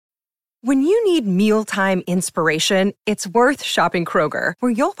When you need mealtime inspiration, it's worth shopping Kroger,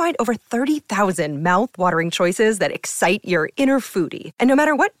 where you'll find over 30,000 mouth-watering choices that excite your inner foodie. And no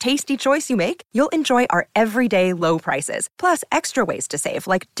matter what tasty choice you make, you'll enjoy our everyday low prices, plus extra ways to save,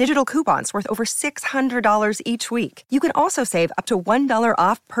 like digital coupons worth over $600 each week. You can also save up to $1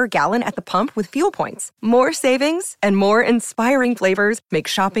 off per gallon at the pump with fuel points. More savings and more inspiring flavors make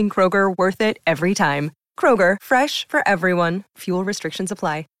shopping Kroger worth it every time. Kroger, fresh for everyone. Fuel restrictions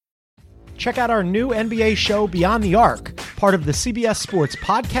apply. Check out our new NBA show, Beyond the Arc, part of the CBS Sports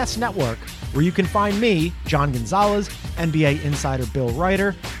Podcast Network, where you can find me, John Gonzalez, NBA insider Bill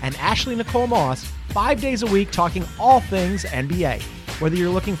Ryder, and Ashley Nicole Moss 5 days a week talking all things NBA. Whether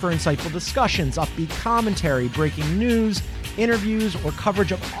you're looking for insightful discussions, upbeat commentary, breaking news, interviews, or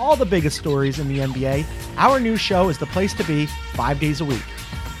coverage of all the biggest stories in the NBA, our new show is the place to be 5 days a week.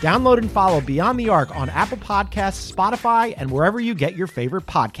 Download and follow Beyond the Arc on Apple Podcasts, Spotify, and wherever you get your favorite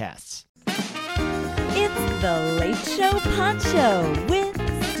podcasts. It's the Late Show Pod Show with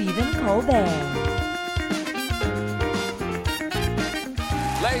Stephen Colbert.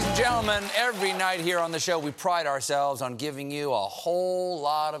 Ladies and gentlemen, every night here on the show, we pride ourselves on giving you a whole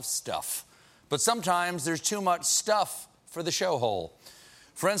lot of stuff. But sometimes there's too much stuff for the show hole.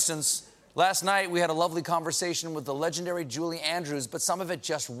 For instance, last night we had a lovely conversation with the legendary Julie Andrews, but some of it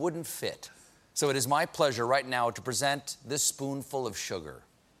just wouldn't fit. So it is my pleasure right now to present this spoonful of sugar.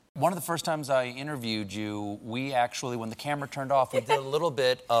 One of the first times I interviewed you, we actually, when the camera turned off, we did a little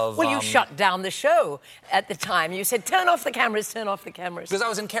bit of... Well, you shut down the show at the time. You said, turn off the cameras, turn off the cameras. Because I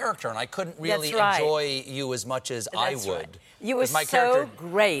was in character, and I couldn't really enjoy you as much as I would. Right. You were so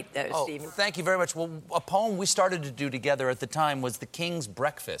great, though, Stephen. Thank you very much. Well, a poem we started to do together at the time was The King's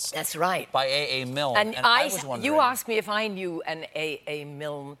Breakfast. That's right. By A.A. Milne. And I was wondering... You asked me if I knew an A.A.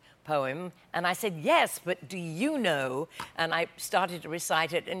 Milne poem, and I said, yes, but do you know? And I started to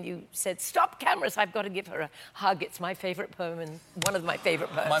recite it, and you said, stop cameras, I've got to give her a hug. It's my favorite poem and one of my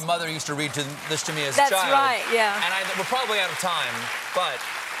favorite poems. My mother used to read this to me as a child. That's right, yeah. And we're probably out of time, but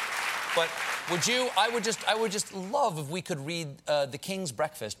I would just love if we could read The King's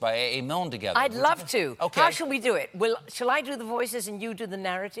Breakfast by A.A. Milne together. I'd love to. Okay. How shall we do it? Shall I do the voices and you do the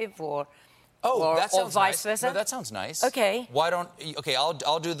narrative, or... that sounds or vice nice. versa? No, that sounds nice. Okay. Why don't... Okay,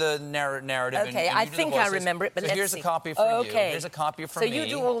 I'll do the narrative. Okay, and I you do think the I voices. remember it, but let's here's see. a copy for you. Here's a copy for me. So you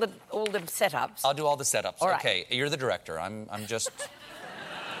do all the setups. I'll do all the setups. All right. Okay, you're the director. I'm just...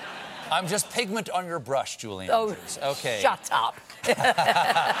 I'm just pigment on your brush, Julie Andrews. Okay. Shut up.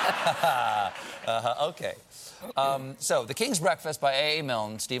 Okay. So, The King's Breakfast by A.A.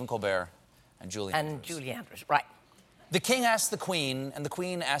 Milne, Stephen Colbert, and Julie Andrews. And Julie Andrews, right. The king asked the queen, and the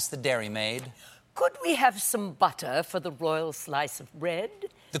queen asked the dairymaid, could we have some butter for the royal slice of bread?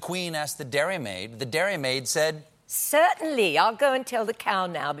 The queen asked the dairymaid. The dairymaid said, certainly. I'll go and tell the cow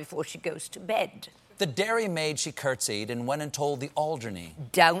now before she goes to bed. The dairymaid, she curtsied and went and told the Alderney.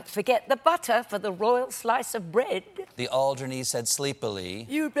 Don't forget the butter for the royal slice of bread. The Alderney said sleepily,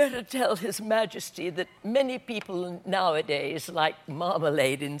 you'd better tell His Majesty that many people nowadays like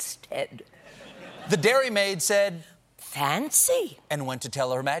marmalade instead. The dairymaid said, fancy, and went to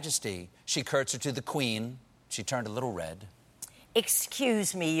tell Her Majesty. She curtsied to the Queen. She turned a little red.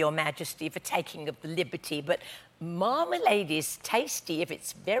 Excuse me, Your Majesty, for taking of the liberty, but marmalade is tasty if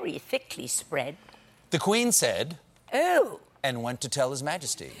it's very thickly spread. The Queen said, oh, and went to tell His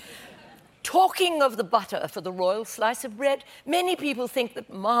Majesty. Talking of the butter for the royal slice of bread, many people think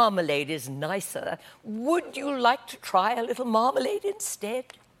that marmalade is nicer. Would you like to try a little marmalade instead?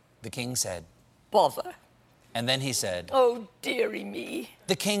 The King said, bother. And then he said, oh, dearie me.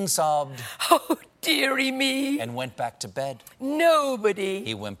 The King sobbed, oh, dearie me. And went back to bed. Nobody,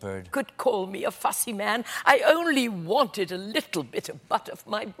 he whimpered, could call me a fussy man. I only wanted a little bit of butter for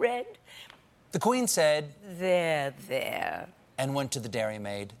my bread. The Queen said, there. And went to the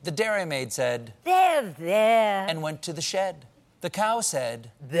dairymaid. The dairymaid said, there. And went to the shed. The cow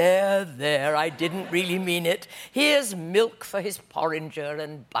said, there, I didn't really mean it. Here's milk for his porringer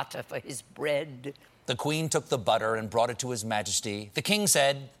and butter for his bread. The Queen took the butter and brought it to His Majesty. The King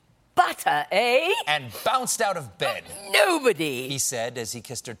said, butter, eh? And bounced out of bed. Nobody, he said as he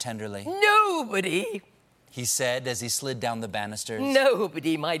kissed her tenderly. Nobody, he said as he slid down the banisters.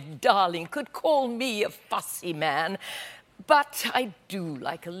 Nobody, my darling, could call me a fussy man. But I do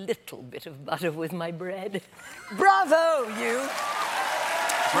like a little bit of butter with my bread. Bravo, you.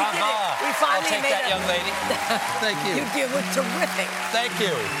 Bravo. We finally I'll take made that, young lady. Thank you. You were terrific. Thank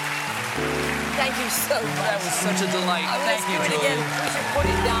you. Thank you so much. That was such a delight. Thank you, Julie. We should put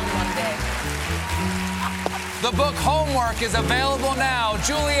it down one day. The book Homework is available now.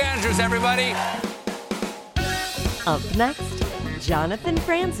 Julie Andrews, everybody. Up next, Jonathan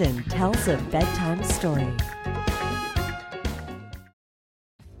Franzen tells a bedtime story.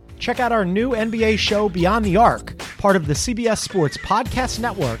 Check out our new NBA show, Beyond the Arc, part of the CBS Sports Podcast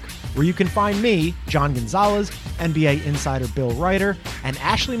Network, where you can find me, John Gonzalez, NBA insider Bill Reiter, and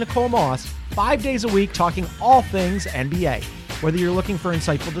Ashley Nicole Moss 5 days a week talking all things NBA. Whether you're looking for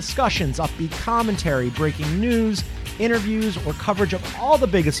insightful discussions, upbeat commentary, breaking news, interviews, or coverage of all the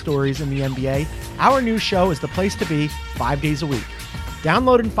biggest stories in the NBA, our new show is the place to be 5 days a week.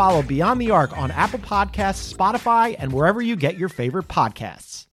 Download and follow Beyond the Arc on Apple Podcasts, Spotify, and wherever you get your favorite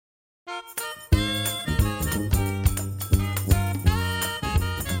podcasts.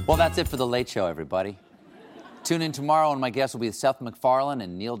 Well, that's it for The Late Show, everybody. Tune in tomorrow, and my guests will be Seth MacFarlane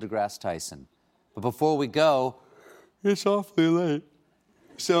and Neil deGrasse Tyson. But before we go, it's awfully late.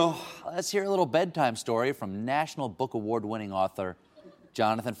 So let's hear a little bedtime story from National Book Award-winning author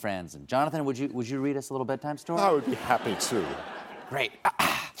Jonathan Franzen. Jonathan, would you read us a little bedtime story? I would be happy to. Great.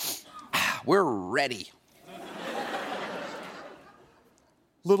 We're ready.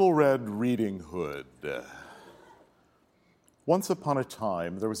 Little Red Reading Hood. Once upon a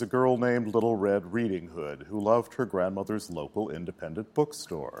time, there was a girl named Little Red Reading Hood who loved her grandmother's local independent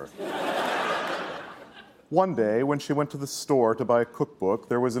bookstore. One day, when she went to the store to buy a cookbook,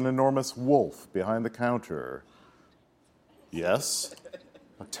 there was an enormous wolf behind the counter. Yes,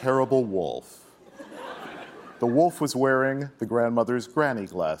 a terrible wolf. The wolf was wearing the grandmother's granny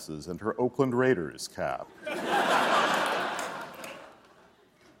glasses and her Oakland Raiders cap.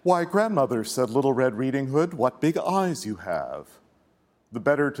 "Why, grandmother," said Little Red Reading Hood, "what big eyes you have. The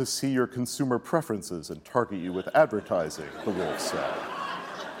better to see your consumer preferences and target you with advertising," the wolf said.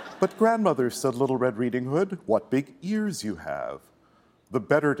 "But grandmother," said Little Red Reading Hood, "what big ears you have. The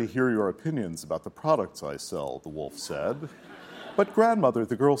better to hear your opinions about the products I sell," the wolf said. "But grandmother,"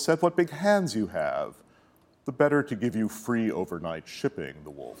 the girl said, "what big hands you have. The better to give you free overnight shipping," the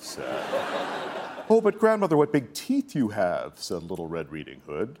wolf said. "Oh, but grandmother, what big teeth you have," said Little Red Reading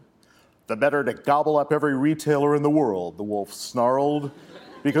Hood. "The better to gobble up every retailer in the world," the wolf snarled,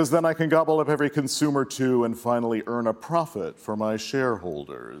 "because then I can gobble up every consumer too and finally earn a profit for my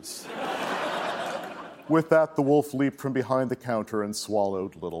shareholders." With that, the wolf leaped from behind the counter and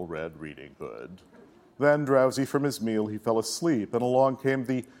swallowed Little Red Reading Hood. Then, drowsy from his meal, he fell asleep, and along came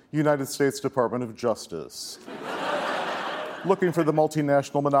the United States Department of Justice, looking for the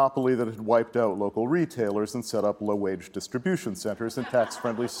multinational monopoly that had wiped out local retailers and set up low-wage distribution centers in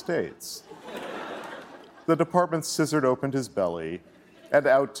tax-friendly states. The department scissored open his belly, and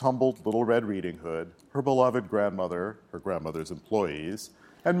out tumbled Little Red Reading Hood, her beloved grandmother, her grandmother's employees,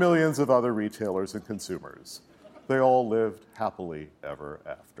 and millions of other retailers and consumers. They all lived happily ever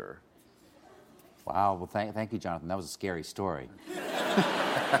after. Wow, well, thank you, Jonathan. That was a scary story.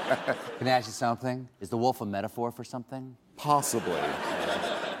 Can I ask you something? Is the wolf a metaphor for something? Possibly.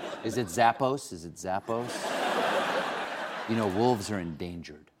 Is it Zappos? Is it Zappos? You know, wolves are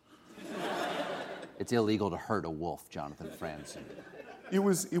endangered. It's illegal to hurt a wolf, Jonathan Franzen. It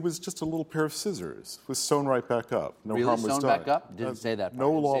was just a little pair of scissors. It was sewn right back up. No really harm was sewn done. back up? Didn't say that part.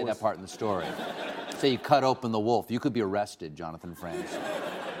 No law Didn't say that part in the story. Say you cut open the wolf. You could be arrested, Jonathan Franzen.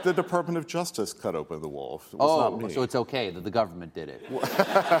 The Department of Justice cut open the wolf. It was not me. So it's okay that the government did it.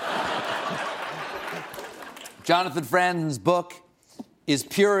 Jonathan Franzen's book is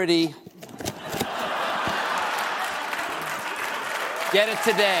Purity. Get it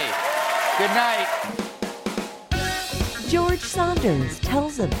today. Good night. George Saunders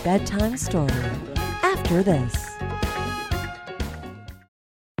tells a bedtime story after this.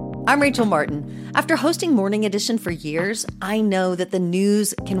 I'm Rachel Martin. After hosting Morning Edition for years, I know that the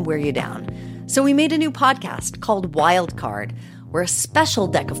news can wear you down. So we made a new podcast called Wild Card, where a special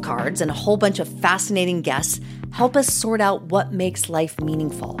deck of cards and a whole bunch of fascinating guests help us sort out what makes life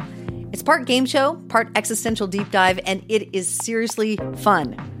meaningful. It's part game show, part existential deep dive, and it is seriously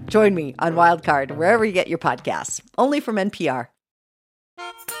fun. Join me on Wild Card, wherever you get your podcasts, only from NPR.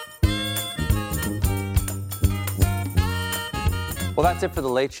 Well, that's it for The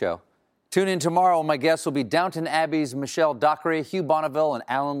Late Show. Tune in tomorrow. My guests will be Downton Abbey's Michelle Dockery, Hugh Bonneville, and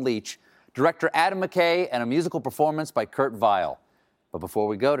Alan Leach, director Adam McKay, and a musical performance by Kurt Weill. But before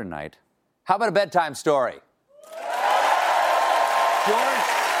we go tonight, how about a bedtime story?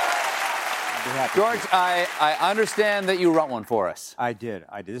 George, I understand that you wrote one for us. I did.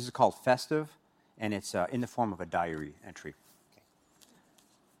 This is called Festive, and it's in the form of a diary entry. Okay.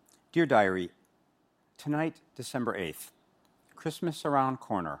 Dear Diary, tonight, December 8th, Christmas around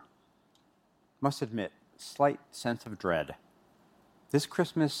corner. Must admit, slight sense of dread. This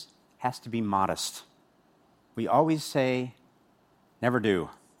Christmas has to be modest. We always say, never do.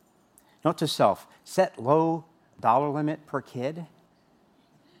 Note to self, set low dollar limit per kid,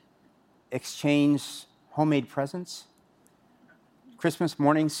 exchange homemade presents, Christmas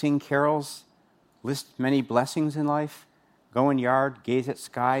morning sing carols, list many blessings in life, go in yard, gaze at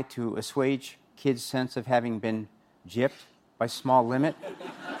sky to assuage kids' sense of having been gypped by small limit,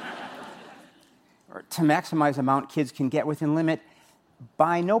 or to maximize amount kids can get within limit,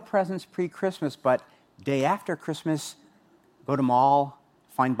 buy no presents pre-Christmas, but day after Christmas, go to mall,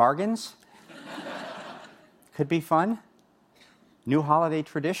 find bargains. Could be fun. New holiday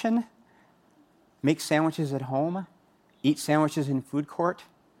tradition. Make sandwiches at home. Eat sandwiches in food court.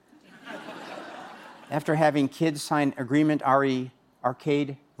 After having kids sign agreement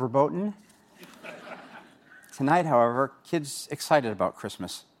arcade verboten. Tonight, however, kids excited about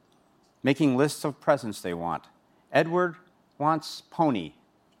Christmas. Making lists of presents they want. Edward wants pony.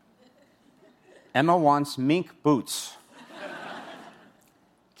 Emma wants mink boots.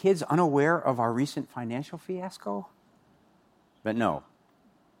 Kids unaware of our recent financial fiasco? But no,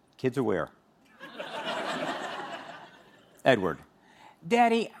 kids aware. Edward,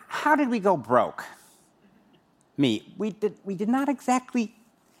 Daddy, how did we go broke? Me, we did not exactly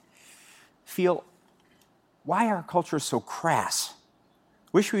feel why our culture is so crass.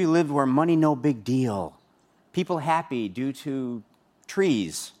 Wish we lived where money no big deal. People happy due to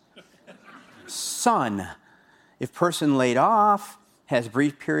trees. Sun, if person laid off, has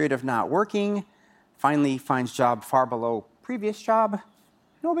brief period of not working, finally finds job far below previous job,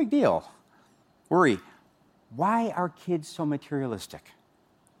 no big deal. Worry, why are kids so materialistic?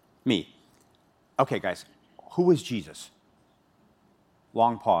 Me, okay guys, who was Jesus?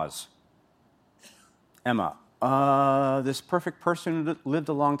 Long pause. Emma, this perfect person who lived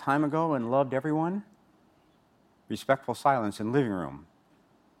a long time ago and loved everyone? Respectful silence in living room.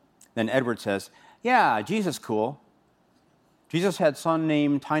 Then Edward says, yeah, Jesus cool. Jesus had a son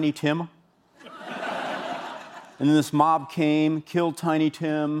named Tiny Tim. And then this mob came, killed Tiny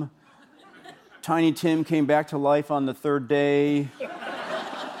Tim. Tiny Tim came back to life on the third day.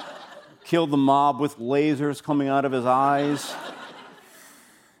 Killed the mob with lasers coming out of his eyes.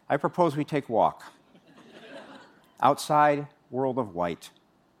 I propose we take a walk. Outside, world of white.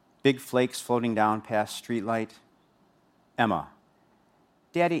 Big flakes floating down past streetlight. Emma,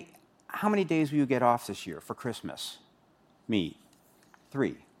 Daddy, how many days will you get off this year for Christmas? Me,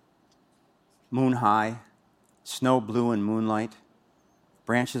 3. Moon high, snow blue in moonlight,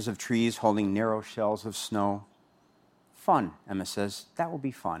 branches of trees holding narrow shells of snow. Fun, Emma says, that will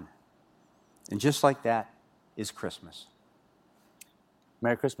be fun. And just like that is Christmas.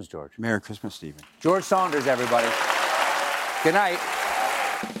 Merry Christmas, George. Merry Christmas, Stephen. George Saunders, everybody. Good night.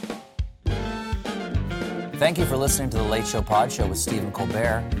 Thank you for listening to The Late Show Pod Show with Stephen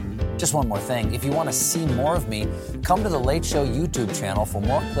Colbert. Just one more thing. If you want to see more of me, come to The Late Show YouTube channel for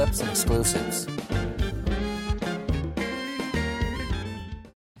more clips and exclusives.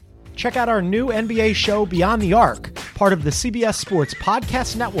 Check out our new NBA show, Beyond the Arc, part of the CBS Sports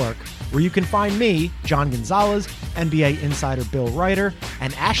Podcast Network, where you can find me, John Gonzalez, NBA insider Bill Ryder,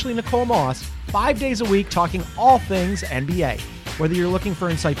 and Ashley Nicole Moss 5 days a week talking all things NBA. Whether you're looking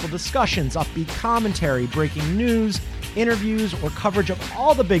for insightful discussions, upbeat commentary, breaking news, interviews, or coverage of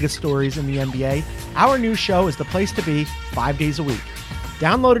all the biggest stories in the NBA, our new show is the place to be 5 days a week.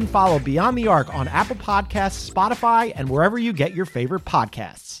 Download and follow Beyond the Arc on Apple Podcasts, Spotify, and wherever you get your favorite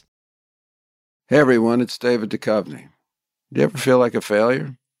podcasts. Hey everyone, it's David Duchovny. Do you ever feel like a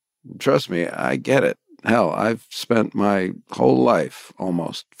failure? Trust me, I get it. Hell, I've spent my whole life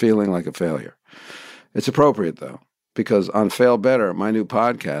almost feeling like a failure. It's appropriate though, because on Fail Better, my new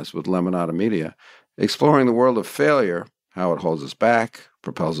podcast with Lemonada Media, exploring the world of failure, how it holds us back,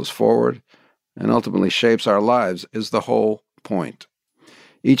 propels us forward, and ultimately shapes our lives is the whole point.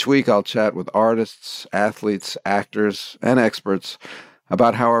 Each week I'll chat with artists, athletes, actors, and experts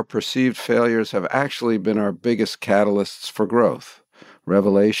about how our perceived failures have actually been our biggest catalysts for growth,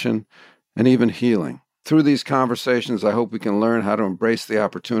 revelation, and even healing. Through these conversations, I hope we can learn how to embrace the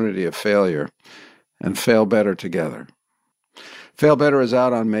opportunity of failure and fail better together. Fail Better is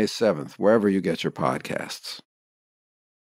out on May 7th, wherever you get your podcasts.